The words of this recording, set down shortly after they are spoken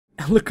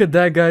Look at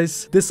that,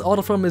 guys. This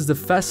auto farm is the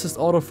fastest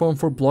auto farm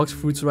for Blox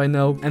Fruits right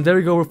now. And there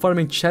we go, we're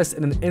farming chests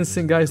in an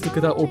instant, guys. Look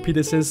at how OP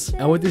this is.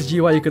 And with this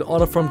GUI, you can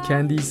auto farm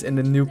candies in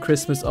the new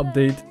Christmas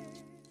update.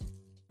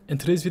 In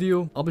today's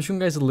video, I'll be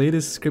showing you guys the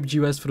latest script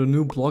GUIs for the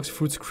new Blox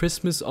Fruits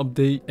Christmas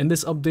update. In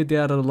this update, they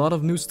added a lot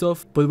of new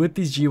stuff, but with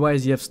these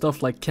GUIs, you have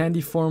stuff like candy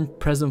farm,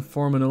 present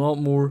farm, and a lot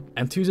more.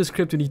 And to use the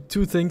script, you need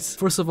two things.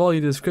 First of all, you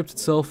need the script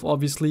itself,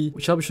 obviously,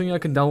 which I'll be showing you I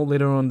can download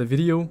later on in the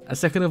video. And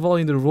second of all,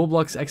 you need the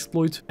Roblox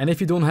exploit. And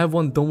if you don't have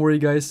one, don't worry,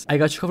 guys. I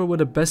got you covered with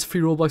the best free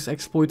Roblox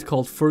exploit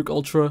called Ferg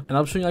Ultra, and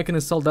I'll be showing you I can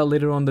install that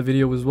later on in the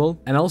video as well.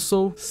 And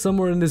also,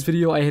 somewhere in this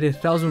video, I hit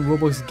 1,000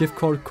 Robux gift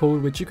card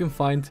code, which you can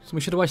find. So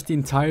make sure to watch the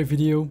entire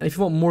video. And if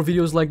you want more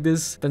videos like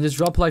this, then just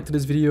drop a like to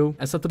this video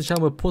and sub to the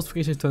channel with post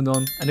notifications turned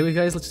on. Anyway,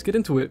 guys, let's just get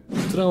into it. To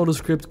download the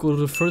script, go to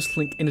the first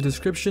link in the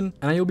description,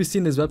 and you'll be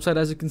seeing this website,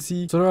 as you can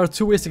see. So there are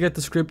two ways to get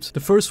the script. The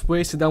first way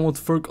is to download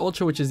Ferg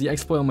Ultra, which is the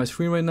exploit on my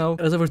screen right now.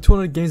 There's over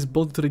 200 games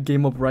built into the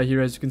game up right here,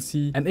 as you can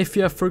see. And if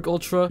you have Ferg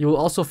Ultra, you will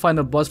also find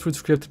a Blox Fruit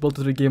script built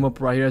into the game up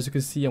right here, as you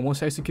can see. And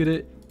once you execute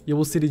it, you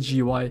will see the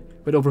GUI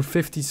with over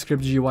 50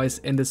 script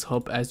GUIs in this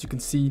hub, as you can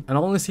see. And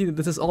honestly,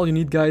 this is all you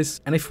need, guys.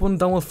 And if you want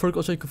to download Ferg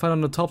Ultra, you can find it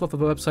on the top left of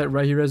the website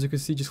right here, as you can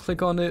see. Just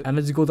click on it, and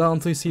as you go down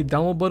until you see the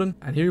download button,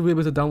 and here you'll be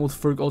able to download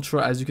Ferg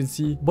Ultra, as you can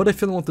see. But if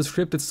you don't want the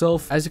script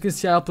itself, as you can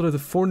see, I uploaded the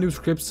 4 new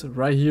scripts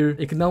right here.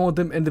 You can download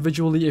them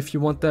individually if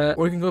you want that,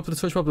 or you can go up to the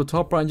search bar at the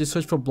top right and just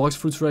search for Blox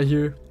Fruits right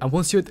here. And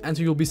once you hit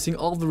enter, you'll be seeing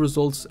all of the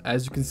results,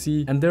 as you can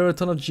see. And there are a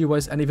ton of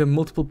GUIs and even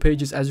multiple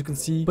pages, as you can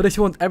see. But if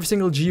you want every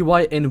single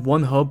GUI in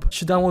one hub, you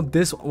should download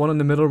this one in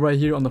the middle right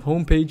here on the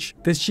home page.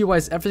 This GUI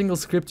is every single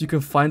script you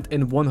can find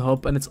in one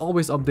hub, and it's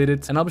always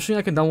updated. And I'll be showing you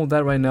I can download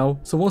that right now.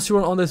 So once you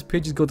are on this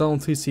page, just go down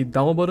until you see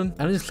download button,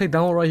 and just click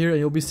download right here, and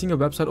you'll be seeing a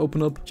website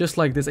open up just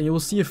like this. And you will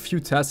see a few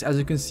tasks, as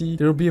you can see.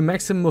 There will be a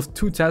maximum of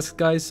 2 tasks,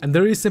 guys, and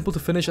they're really simple to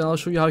finish, and I'll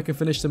show you how you can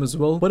finish them as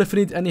well. But if you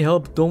need any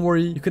help, don't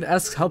worry, you can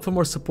ask help for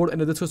more support in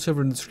the Discord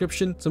server in the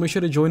description, so make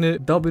sure to join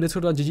it.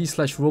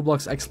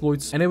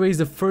 www.discord.gg/robloxexploits. Anyways,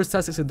 the first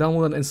task is to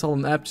download and install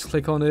an app. Just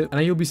click on it, and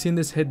then you'll be seeing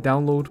this, hit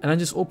download, and then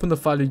just open the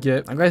file you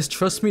get. And guys,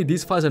 trust me,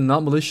 these files are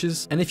not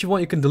malicious, and if you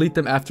want, you can delete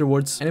them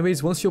afterwards.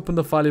 Anyways, once you open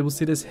the file, you will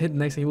see this, hit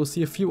next, and you will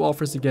see a few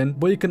offers again,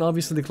 but you can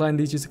obviously decline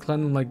these. Just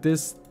decline them like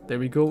this. There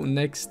we go.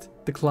 Next,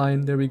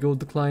 decline. There we go,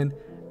 decline.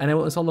 And I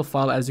will install the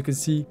file, as you can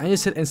see. And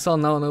just hit install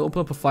now, and I'll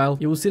open up a file.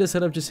 You will see the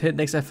setup. Just hit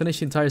next. I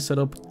finished the entire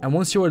setup, and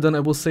once you are done,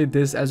 I will say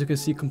this, as you can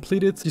see,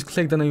 completed. Just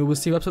click done, and you will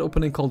see a website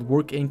opening called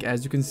Work Inc,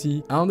 as you can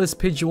see. And on this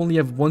page, you only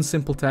have one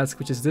simple task,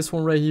 which is this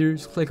one right here.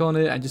 Just click on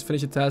it and just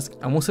finish the task.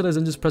 And once it is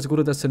done, just press go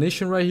to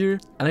destination right here,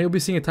 and you'll be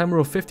seeing a timer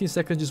of 15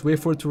 seconds. Just wait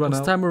for it to run out.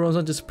 Once the timer runs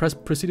out, just press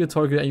proceed to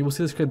target, and you will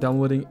see the script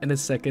downloading in a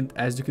second,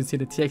 as you can see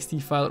the txt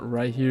file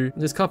right here.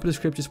 And just copy the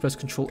script. Just press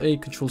Ctrl A,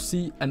 Ctrl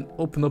C, and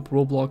open up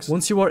Roblox.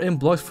 Once you are in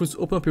Blox Fruits,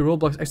 open up your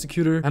Roblox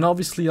executor. And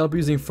obviously, I'll be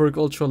using Ferg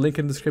Ultra, link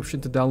in the description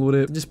to download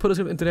it. Just put it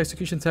into the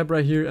execution tab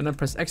right here, and then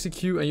press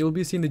execute, and you'll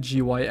be seeing the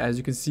GUI, as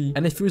you can see.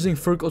 And if you're using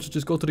Ferg Ultra,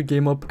 just go to the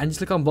game up and just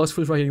click on Blox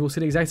Fruits right here. You will see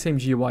the exact same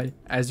GUI,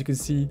 as you can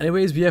see.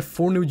 Anyways, we have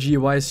 4 new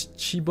GUIs: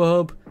 Chiba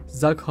Hub,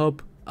 Zach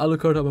Hub,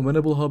 Alucard Hub, and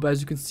Winnable Hub, as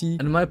you can see.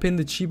 And in my opinion,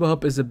 the Chiba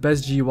Hub is the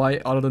best GUI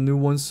out of the new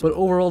ones, but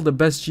overall the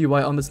best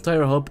GUI on this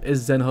entire hub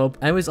is Zen Hub.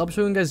 Anyways, I'll be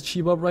showing you guys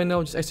Chiba Hub right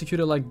now. Just execute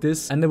it like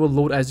this, and it will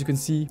load, as you can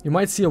see. You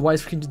might see a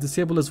widescreen. Just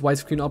disable this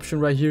widescreen option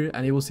right here,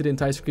 and you will see the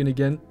entire screen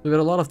again. We got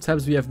a lot of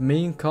tabs. We have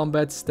main,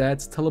 combat,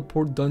 stats,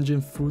 teleport,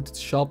 dungeon, fruit,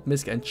 shop,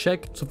 misc, and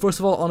check. So first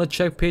of all, on a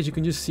check page, you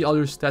can just see all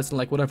your stats and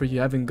like whatever you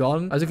haven't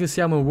gotten. As you can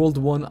see, I'm in world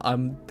 1.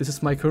 This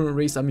is my current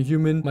race. I'm a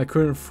human. My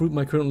current fruit,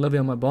 my current level,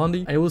 and my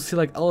bounty. And you will see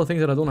like all the things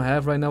that I don't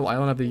have right now. I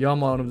don't have the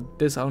Yama, I don't have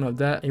this, I don't have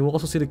that. And you will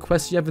also see the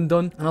quests you haven't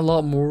done, and a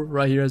lot more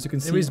right here, as you can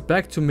see. Anyways,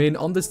 back to main.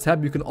 On this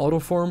tab, you can auto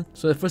farm.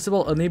 So first of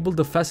all, enable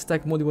the fast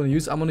attack mode you want to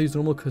use. I'm going to use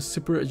normal because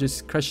super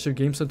just crashes your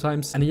game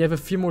sometimes. And you have a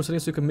few more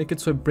settings so you can make it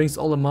so it brings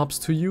all the mobs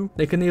to you.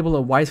 They can enable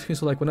a widescreen,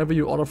 so like whenever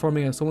you're auto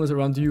farming and someone is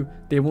around you,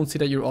 they won't see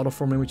that you're auto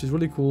farming, which is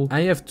really cool.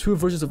 And you have 2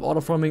 versions of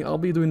auto farming. I'll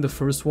be doing the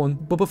first one,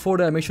 but before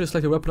that, make sure to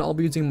select your weapon. I'll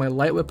be using my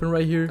light weapon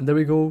right here, and there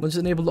we go. Let's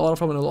just enable the auto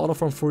farm, and it'll auto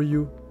farm for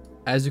you.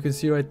 As you can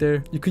see right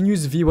there, you can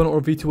use V1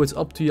 or V2, it's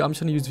up to you. I'm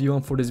just gonna use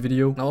V1 for this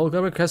video. Now I'll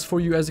grab a crest for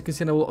you, as you can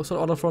see, and I will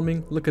start auto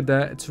farming. Look at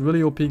that, it's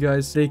really OP,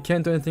 guys. They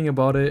can't do anything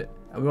about it,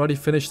 and we already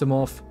finished them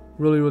off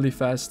really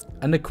fast.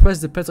 And the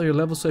quest depends on your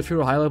level, so if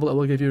you're a high level, I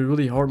will give you a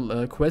really hard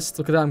quest.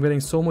 Look at that, I'm getting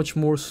so much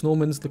more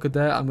snowmans. Look at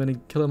that, I'm gonna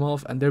kill him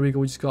off, and there we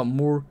go, we just got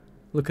more.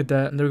 Look at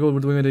that, and there we go, we're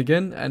doing it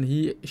again, and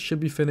he should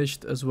be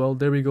finished as well.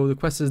 There we go, the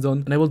quest is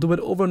done, and I will do it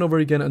over and over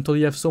again until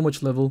you have so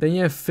much level. Then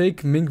you have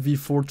fake Mink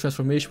V4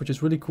 transformation, which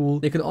is really cool.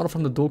 They can auto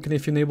farm the Dokkan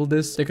if you enable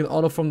this. They can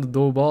auto farm the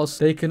Do boss.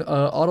 They can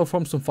auto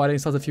farm some fighting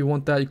styles if you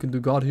want that. You can do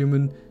God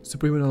Human,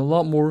 Superhuman, and a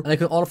lot more. And they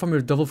can auto farm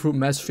your Devil Fruit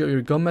Mastery or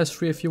your Gun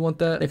Mastery if you want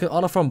that. They can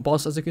auto farm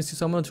boss, as you can see.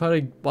 So I'm gonna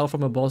try to auto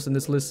farm a boss in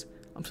this list.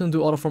 I'm just gonna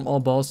do auto farm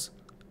all boss,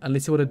 and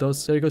let's see what it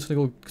does. There you go, it's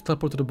gonna go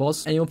teleport to the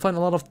boss, and you'll find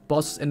a lot of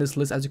bosses in this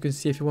list, as you can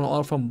see, if you want to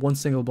auto farm one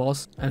single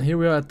boss. And here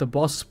we are at the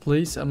boss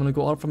place. I'm gonna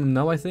go auto farm him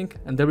now, I think,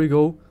 and there we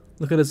go.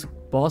 Look at this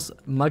boss,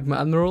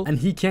 Magma Admiral, and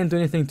he can't do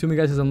anything to me,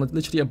 guys, because I'm like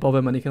literally above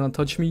him and he cannot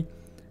touch me.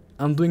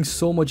 I'm doing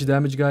so much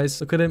damage, guys.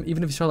 Look at him.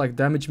 Even if he tries to like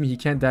damage me, he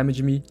can't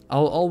damage me.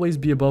 I'll always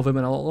be above him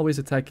and I'll always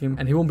attack him,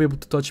 and he won't be able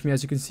to touch me,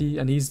 as you can see.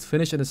 And he's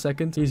finished in a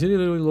second. He's really,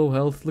 really low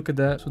health. Look at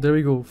that. So there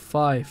we go.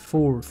 5,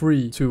 4,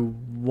 3, 2,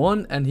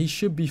 1, and he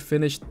should be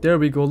finished. There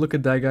we go. Look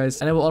at that,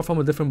 guys. And I will auto from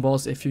a different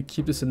boss if you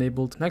keep this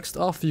enabled. Next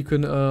off, you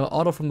can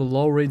auto from the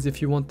law raids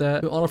if you want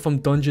that. You can auto from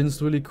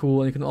dungeons, really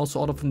cool. And you can also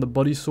auto from the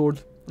buddy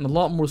sword and a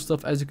lot more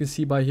stuff, as you can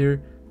see by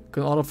here. You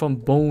can auto from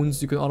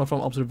bones, you can auto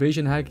from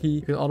observation haki,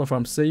 you can auto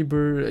from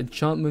saber,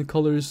 enchantment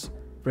colors,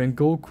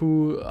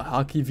 Rengoku,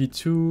 haki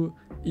v2,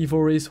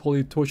 evo race,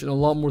 holy torch, and a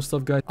lot more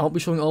stuff, guys. I won't be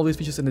showing all these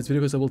features in this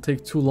video because it will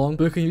take too long,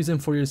 but you can use them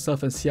for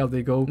yourself and see how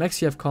they go.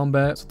 Next, you have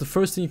combat. So the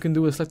first thing you can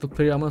do is select the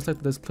player. I'm gonna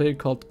select this player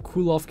called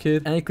Cool Off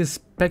Kid, and you can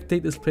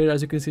spectate this player.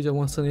 As you can see,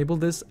 once I enable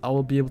this, I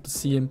will be able to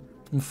see him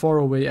from far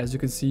away, as you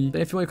can see.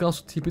 Then if you want, you can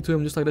also TP to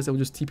him just like this. I will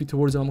just TP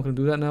towards him. I'm not going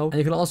to do that now. And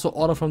you can also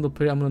auto from the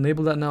player. I'm going to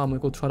enable that now. I'm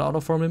going to go try to auto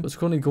from him. It's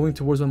currently going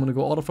towards him. I'm going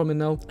to go auto from him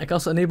now. I can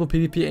also enable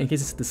PvP in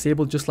case it's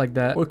disabled just like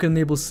that. Or you can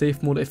enable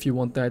safe mode if you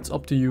want that. It's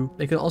up to you.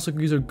 You can also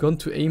use your gun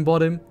to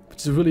aimbot him,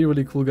 which is really,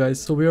 really cool,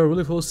 guys. So we are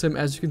really close to him.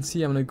 As you can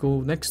see, I'm going to go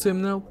next to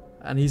him now.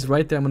 And he's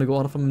right there. I'm gonna go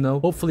auto from him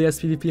now. Hopefully he has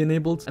PvP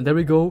enabled. And there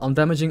we go. I'm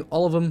damaging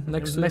all of them.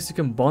 Next you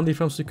can bounty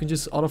from, so you can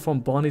just auto from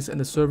bounties in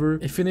the server.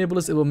 If you enable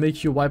this, it will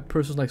make you wipe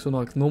persons like so now.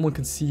 Like no one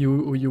can see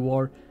you who you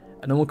are,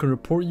 and no one can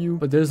report you.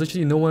 But there's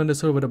literally no one in the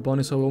server with a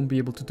bounty, so I won't be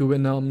able to do it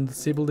now. I'm gonna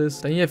disable this.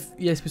 Then you have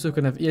ESP, so you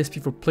can have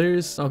ESP for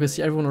players. Now you can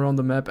see everyone around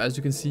the map, as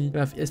you can see. You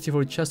have ESP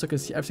for chest, so you can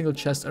see every single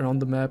chest around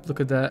the map.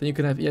 Look at that. Then you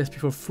can have ESP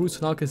for fruits,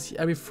 so now I can see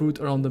every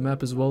fruit around the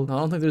map as well. Now I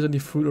don't think there's any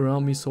fruit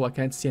around me, so I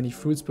can't see any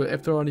fruits. But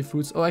if there are any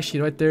fruits, oh,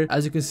 actually right there,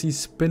 as you can see,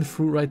 spin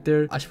fruit right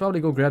there. I should probably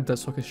go grab that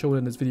so I can show it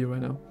in this video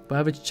right now. But I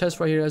have a chest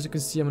right here, as you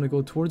can see. I'm gonna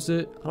go towards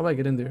it. How do I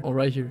get in there? Oh,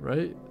 right here,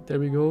 right? There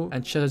we go.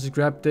 And chest, I just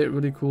grabbed it.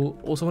 Really cool.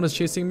 Oh, someone is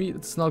chasing me.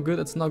 That's not good.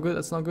 That's not good.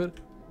 That's not good.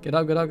 Get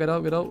out, get out, get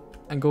out, get out,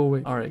 and go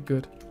away. All right,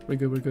 good. We're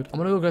good, we're good. I'm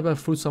gonna go grab that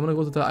fruit, so I'm gonna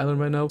go to that island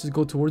right now. Just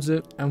go towards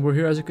it, and we're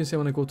here. As you can see, I'm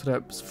gonna go to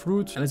that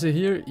fruit. And is it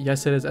here?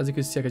 Yes, it is. As you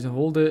can see, I can just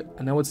hold it,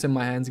 and now it's in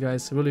my hands,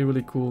 guys. Really,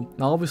 really cool.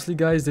 Now, obviously,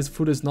 guys, this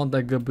fruit is not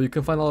that good, but you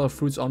can find a lot of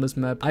fruits on this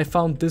map. I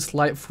found this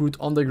light fruit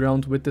on the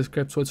ground with this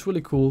crab, so it's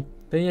really cool.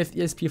 Then you have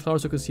ESP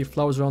flowers, so you can see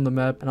flowers around the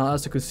map, and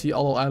also you can see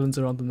all islands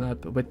around the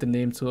map with the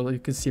name. So you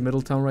can see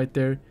Middletown right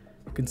there.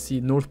 You can see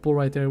North Pole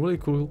right there. Really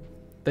cool.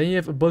 Then you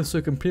have ability, so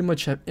you can pretty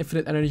much have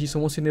infinite energy. So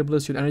once you enable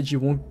this, your energy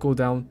won't go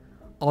down.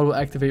 Auto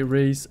activate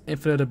race,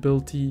 infinite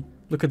ability.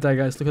 Look at that,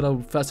 guys. Look at how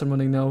fast I'm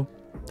running now.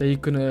 Then you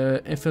can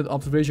infinite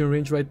observation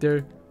range right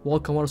there.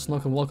 Walk on water,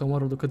 snorkel and walk on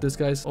water. Look at this,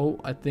 guys. Oh,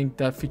 I think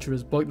that feature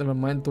is bugged. Never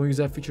mind. Don't use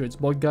that feature. It's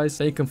bugged, guys.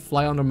 Then you can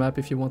fly on the map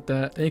if you want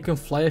that. Then you can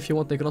fly if you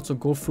want. Then you can also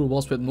go through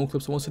walls with no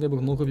clip. So once you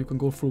enable no clip, you can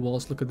go through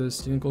walls. Look at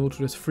this. You can go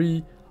through this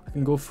free. I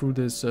can go through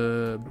this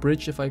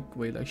bridge if I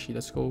wait. Actually,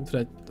 let's go to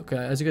that. Okay,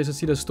 as you guys can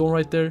see, the stone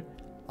right there.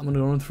 I'm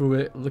gonna run through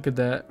it. Look at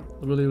that.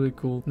 Really, really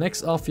cool.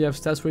 Next off, you have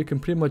stats where you can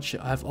pretty much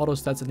have auto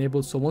stats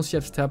enabled. So once you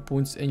have stat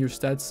points in your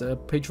stats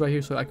page right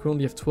here, so I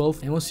currently have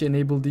 12. And once you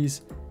enable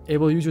these, it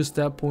will use your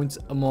stat points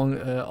among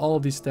all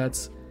of these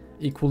stats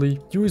equally.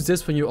 Use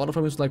this when you auto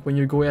farm, like when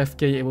you go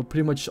AFK, it will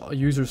pretty much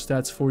use your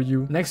stats for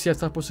you. Next, you have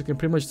teleport, so you can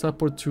pretty much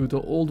teleport to the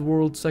old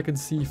world, second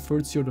sea,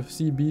 third sea, or the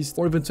sea beast,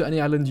 or even to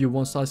any island you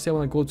want. So I say I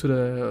want to go to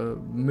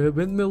the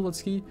windmill,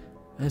 let's see.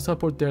 And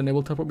teleport there, and it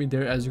will teleport me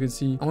there. As you can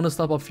see, I want to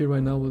stop off here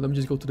right now. Let me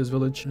just go to this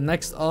village.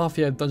 Next off,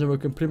 you have dungeon where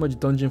you can pretty much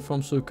dungeon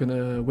from, so you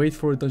can wait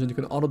for a dungeon. You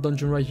can auto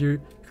dungeon right here.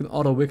 You can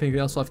auto awaken. You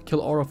can also have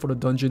kill aura for the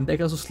dungeon. You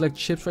can also select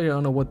chips right here. I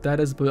don't know what that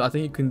is, but I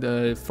think you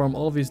can farm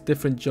all these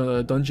different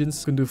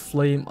dungeons. You can do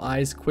flame,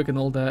 ice, quick, and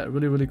all that.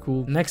 Really, really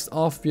cool. Next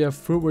off, we have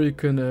fruit where you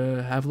can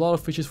have a lot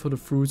of features for the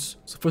fruits.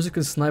 So first you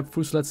can snipe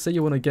fruits. So let's say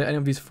you want to get any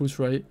of these fruits,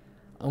 right?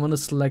 I'm going to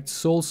select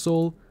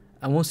soul,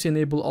 and once you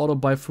enable auto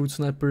buy fruit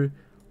sniper,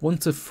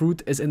 once a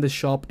fruit is in the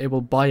shop, it will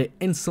buy it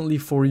instantly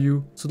for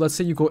you. So let's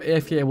say you go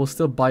AFK, it will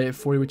still buy it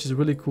for you, which is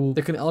really cool.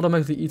 They can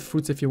automatically eat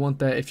fruits if you want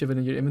that, if you have it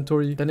in your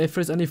inventory. Then if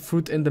there's any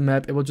fruit in the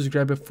map, it will just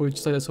grab it for you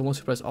just like that. So once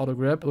you press auto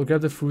grab, it will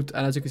grab the fruit,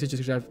 and as you can see,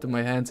 just grab it in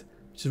my hand,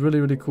 which is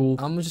really, really cool.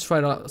 I'm gonna just try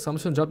it out. So I'm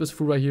just gonna drop this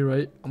fruit right here,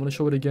 right? I'm gonna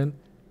show it again.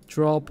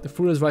 Drop. The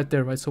fruit is right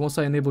there, right? So once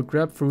I enable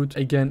grab fruit,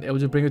 again, it will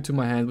just bring it to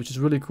my hand, which is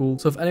really cool.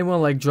 So if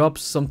anyone like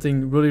drops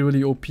something really,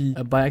 really OP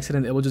by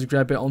accident, it will just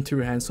grab it onto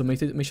your hand. So make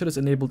sure it's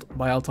enabled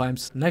by all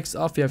times. Next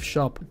off, you have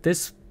shop.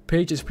 This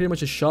page is pretty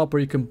much a shop where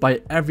you can buy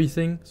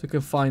everything. So you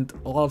can find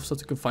a lot of stuff.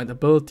 You can find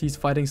abilities,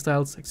 fighting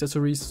styles,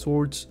 accessories,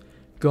 swords,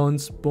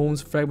 guns,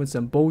 bones, fragments,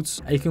 and boats.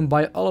 And you can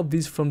buy all of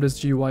these from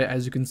this GUI,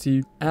 as you can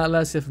see. And at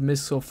last, you have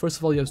mist. So first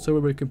of all, you have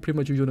server where you can pretty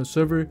much join a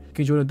server. You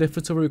can join a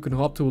different server. You can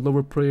hop to a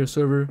lower player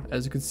server,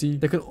 as you can see.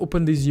 They can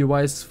open these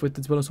UIs with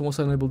this button. So once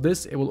I enable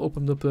this, it will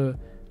open up the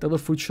double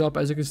fruit shop,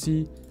 as you can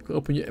see. You can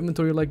open your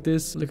inventory like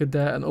this. Look at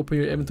that, and open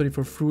your inventory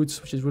for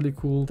fruits, which is really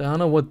cool. Then I don't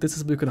know what this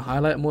is, but you can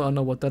highlight more. I don't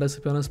know what that is,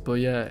 to be honest, but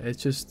yeah,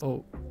 it's just,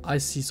 oh, I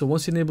see. So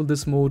once you enable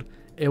this mode,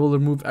 it will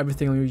remove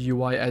everything on your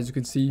UI, as you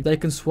can see. They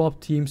can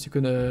swap teams. You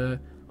can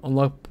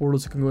unlock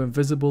portals, you can go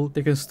invisible.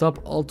 They can stop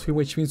alt-tweeting,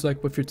 which means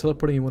like if you're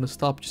teleporting, you want to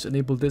stop, just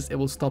enable this, it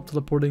will stop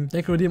teleporting.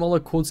 They can redeem all the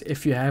codes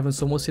if you haven't,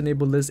 so once you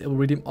enable this, it will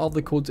redeem all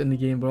the codes in the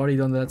game. But already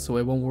done that, so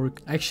it won't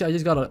work. Actually, I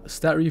just got a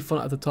stat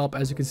refund at the top,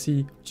 as you can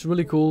see, which is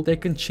really cool. They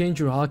can change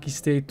your hotkey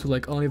state to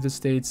like any of the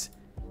states.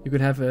 You can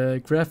have a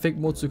graphic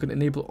mode, so you can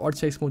enable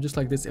RTX mode just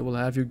like this. It will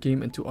have your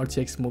game into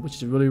RTX mode, which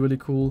is really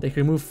cool. They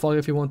can remove fog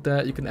if you want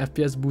that. You can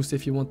FPS boost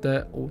if you want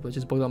that. Oh, that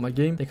just bugged out my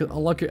game. They can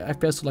unlock your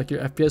FPS, so like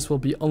your FPS will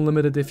be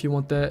unlimited if you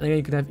want that. And again,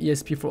 you can have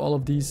ESP for all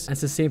of these. And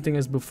it's the same thing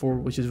as before,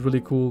 which is really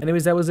cool.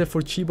 Anyways, that was it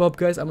for Chiba Hub,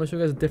 guys. I'm gonna show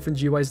you guys different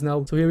GUIs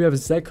now. So here we have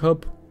Zeg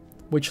Hub,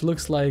 which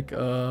looks like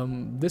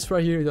this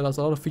right here. That has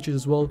a lot of features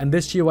as well, and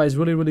this GUI is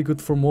really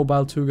good for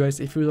mobile too, guys.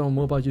 If you're on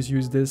mobile, just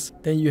use this.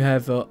 Then you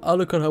have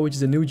Alucard Hub, which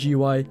is a new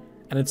GUI,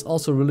 and it's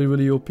also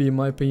really OP in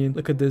my opinion.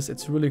 Look at this,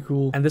 it's really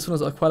cool, and this one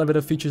has quite a bit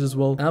of features as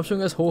well. And I'm showing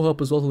you guys Ho Hub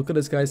as well, so look at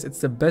this, guys.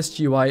 It's the best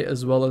GUI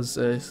as well as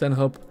Sen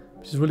Hub,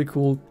 which is really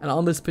cool. And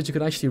on this page you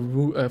can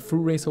actually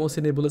fruit rain, so once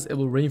you enable this, it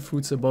will rain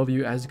fruits above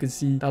you, as you can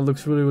see. That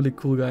looks really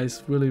cool,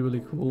 guys.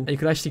 Really cool. And you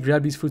can actually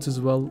grab these fruits as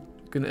well.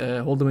 You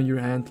can hold them in your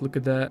hand. Look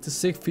at that. It's a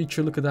sick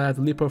feature. Look at that. I have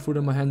the leopard fruit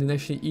in my hand. You can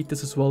actually eat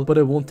this as well, but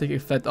it won't take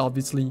effect,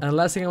 obviously. And the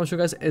last thing I want to show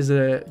you guys is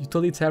a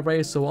utility tab right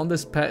here. So on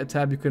this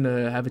tab, you can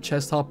have a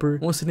chest hopper.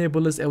 Once you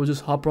enable this, it will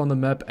just hop around the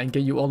map and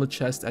get you all the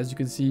chests, as you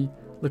can see.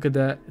 Look at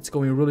that. It's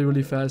going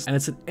really fast, and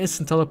it's an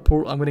instant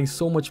teleport. I'm getting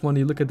so much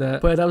money. Look at that.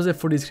 But that was it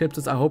for these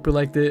cryptos. I hope you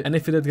liked it, and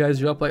if you did, guys,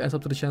 drop a like and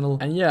sub to the channel.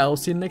 And yeah, I'll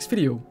see you in the next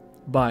video.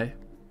 Bye.